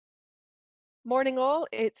Morning all,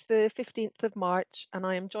 it's the 15th of March, and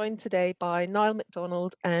I am joined today by Niall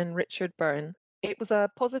MacDonald and Richard Byrne. It was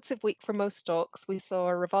a positive week for most stocks. We saw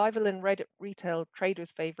a revival in Reddit retail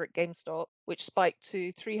traders' favorite GameStop, which spiked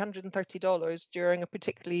to $330 during a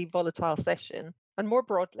particularly volatile session. And more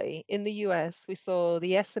broadly, in the US, we saw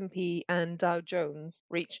the S&P and Dow Jones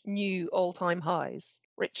reach new all-time highs.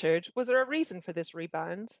 Richard, was there a reason for this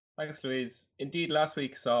rebound? Thanks, Louise. Indeed, last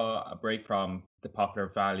week saw a break from the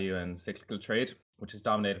popular value and cyclical trade, which has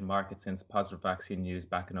dominated markets since positive vaccine news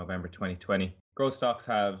back in November 2020. Growth stocks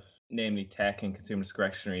have, namely tech and consumer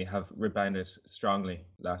discretionary, have rebounded strongly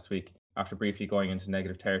last week after briefly going into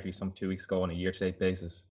negative territory some 2 weeks ago on a year-to-date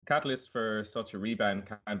basis. Catalyst for such a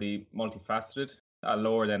rebound can be multifaceted, a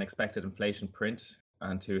lower than expected inflation print,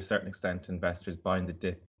 and to a certain extent, investors buying the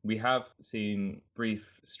dip. We have seen brief,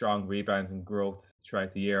 strong rebounds in growth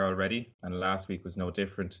throughout the year already, and last week was no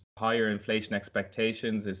different. Higher inflation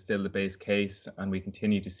expectations is still the base case, and we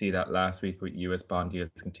continue to see that last week with US bond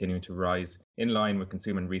yields continuing to rise in line with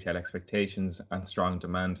consumer and retail expectations and strong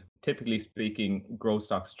demand. Typically speaking, growth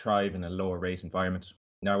stocks thrive in a lower rate environment.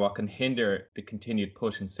 Now, what can hinder the continued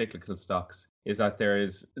push in cyclical stocks is that there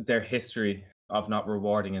is their history of not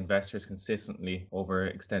rewarding investors consistently over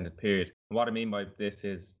an extended period. What I mean by this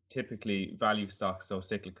is typically value stocks, so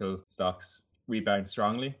cyclical stocks, rebound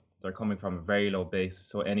strongly. They're coming from a very low base,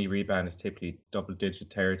 so any rebound is typically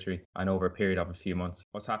double-digit territory and over a period of a few months.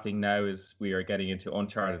 What's happening now is we are getting into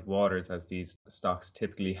uncharted waters as these stocks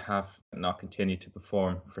typically have not continued to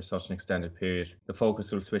perform for such an extended period. The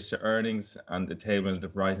focus will switch to earnings, and the tailwind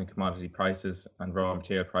of rising commodity prices and raw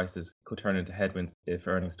material prices could turn into headwinds if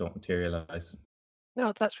earnings don't materialize.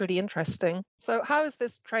 No, that's really interesting. So, how has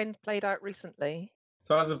this trend played out recently?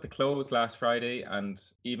 So as of the close last Friday, and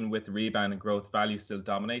even with the rebound in growth, value still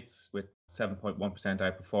dominates with 7.1%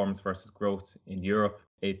 outperformance versus growth in Europe,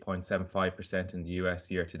 8.75% in the US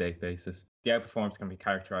year-to-date basis. The outperformance can be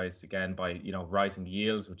characterized again by, rising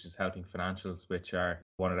yields, which is helping financials, which are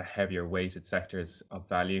one of the heavier weighted sectors of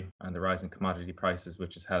value, and the rising commodity prices,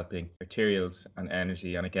 which is helping materials and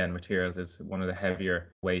energy. And again, materials is one of the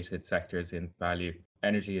heavier weighted sectors in value.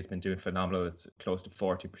 Energy has been doing phenomenal. It's close to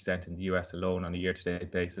 40% in the US alone on a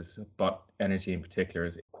year-to-date basis, but energy in particular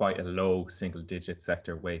is quite a low single-digit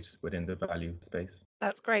sector weight within the value space.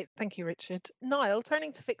 That's great. Thank you, Richard. Niall,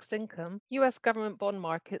 turning to fixed income, US government bond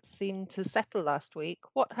markets seemed to settle last week.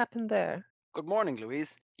 What happened there? Good morning,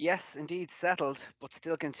 Louise. Yes, indeed settled, but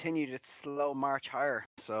still continued its slow march higher.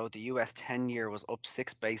 So the US 10-year was up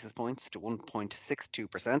 6 basis points to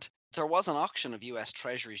 1.62%. There was an auction of US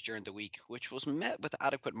Treasuries during the week, which was met with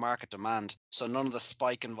adequate market demand. So none of the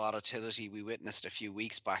spike in volatility we witnessed a few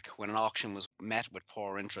weeks back when an auction was met with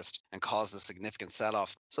poor interest and caused a significant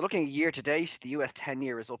sell-off. So looking year to date, the US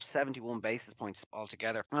 10-year is up 71 basis points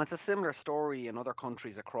altogether. And it's a similar story in other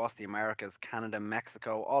countries across the Americas, Canada,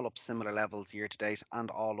 Mexico, all up similar levels year to date and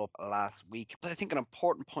all up last week. But I think an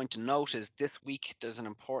important point to note is this week there's an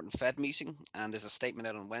important Fed meeting and there's a statement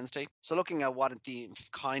out on Wednesday. So looking at what the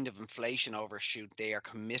kind of inflation overshoot they are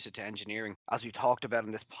committed to engineering. As we talked about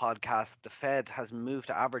in this podcast, the Fed has moved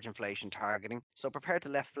to average inflation targeting. So prepared to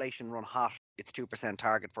let inflation run hot, its 2%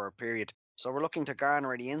 target for a period. So we're looking to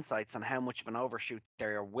garner any insights on how much of an overshoot they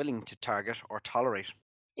are willing to target or tolerate.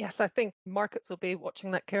 Yes, I think markets will be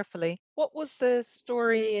watching that carefully. What was the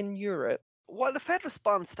story in Europe? While the Fed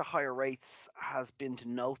response to higher rates has been to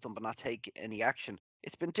note them but not take any action,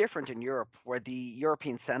 it's been different in Europe, where the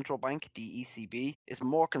European Central Bank, the ECB, is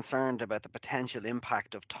more concerned about the potential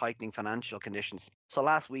impact of tightening financial conditions. So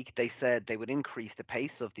last week they said they would increase the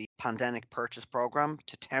pace of the pandemic purchase program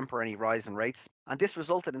to temper any rise in rates. And this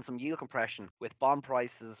resulted in some yield compression, with bond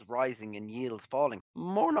prices rising and yields falling.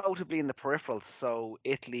 More notably in the peripherals, so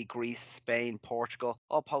Italy, Greece, Spain, Portugal,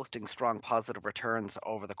 all posting strong positive returns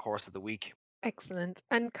over the course of the week. Excellent.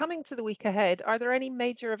 And coming to the week ahead, are there any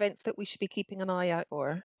major events that we should be keeping an eye out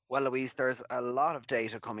for? Well, Louise, there's a lot of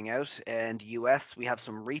data coming out. In the US, we have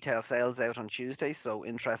some retail sales out on Tuesday, so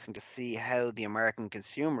interesting to see how the American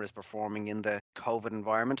consumer is performing in the COVID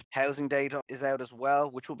environment. Housing data is out as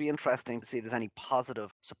well, which will be interesting to see if there's any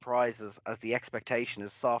positive surprises as the expectation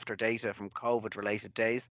is softer data from COVID related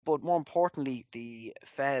days. But more importantly, the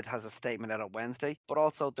Fed has a statement out on Wednesday, but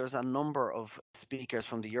also there's a number of speakers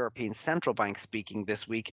from the European Central Bank speaking this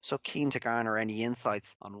week, so keen to garner any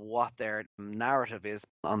insights on what their narrative is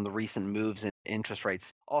on the recent moves in interest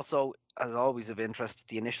rates. Also, as always of interest,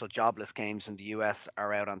 the initial jobless claims from the US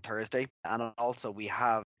are out on Thursday. And also we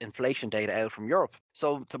have inflation data out from Europe.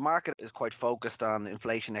 So the market is quite focused on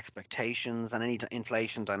inflation expectations and any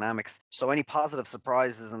inflation dynamics. So any positive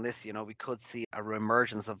surprises in this, we could see a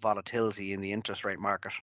reemergence of volatility in the interest rate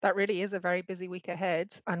market. That really is a very busy week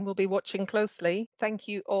ahead, and we'll be watching closely. Thank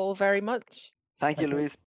you all very much. Thank you, Thank you.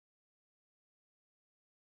 Louise.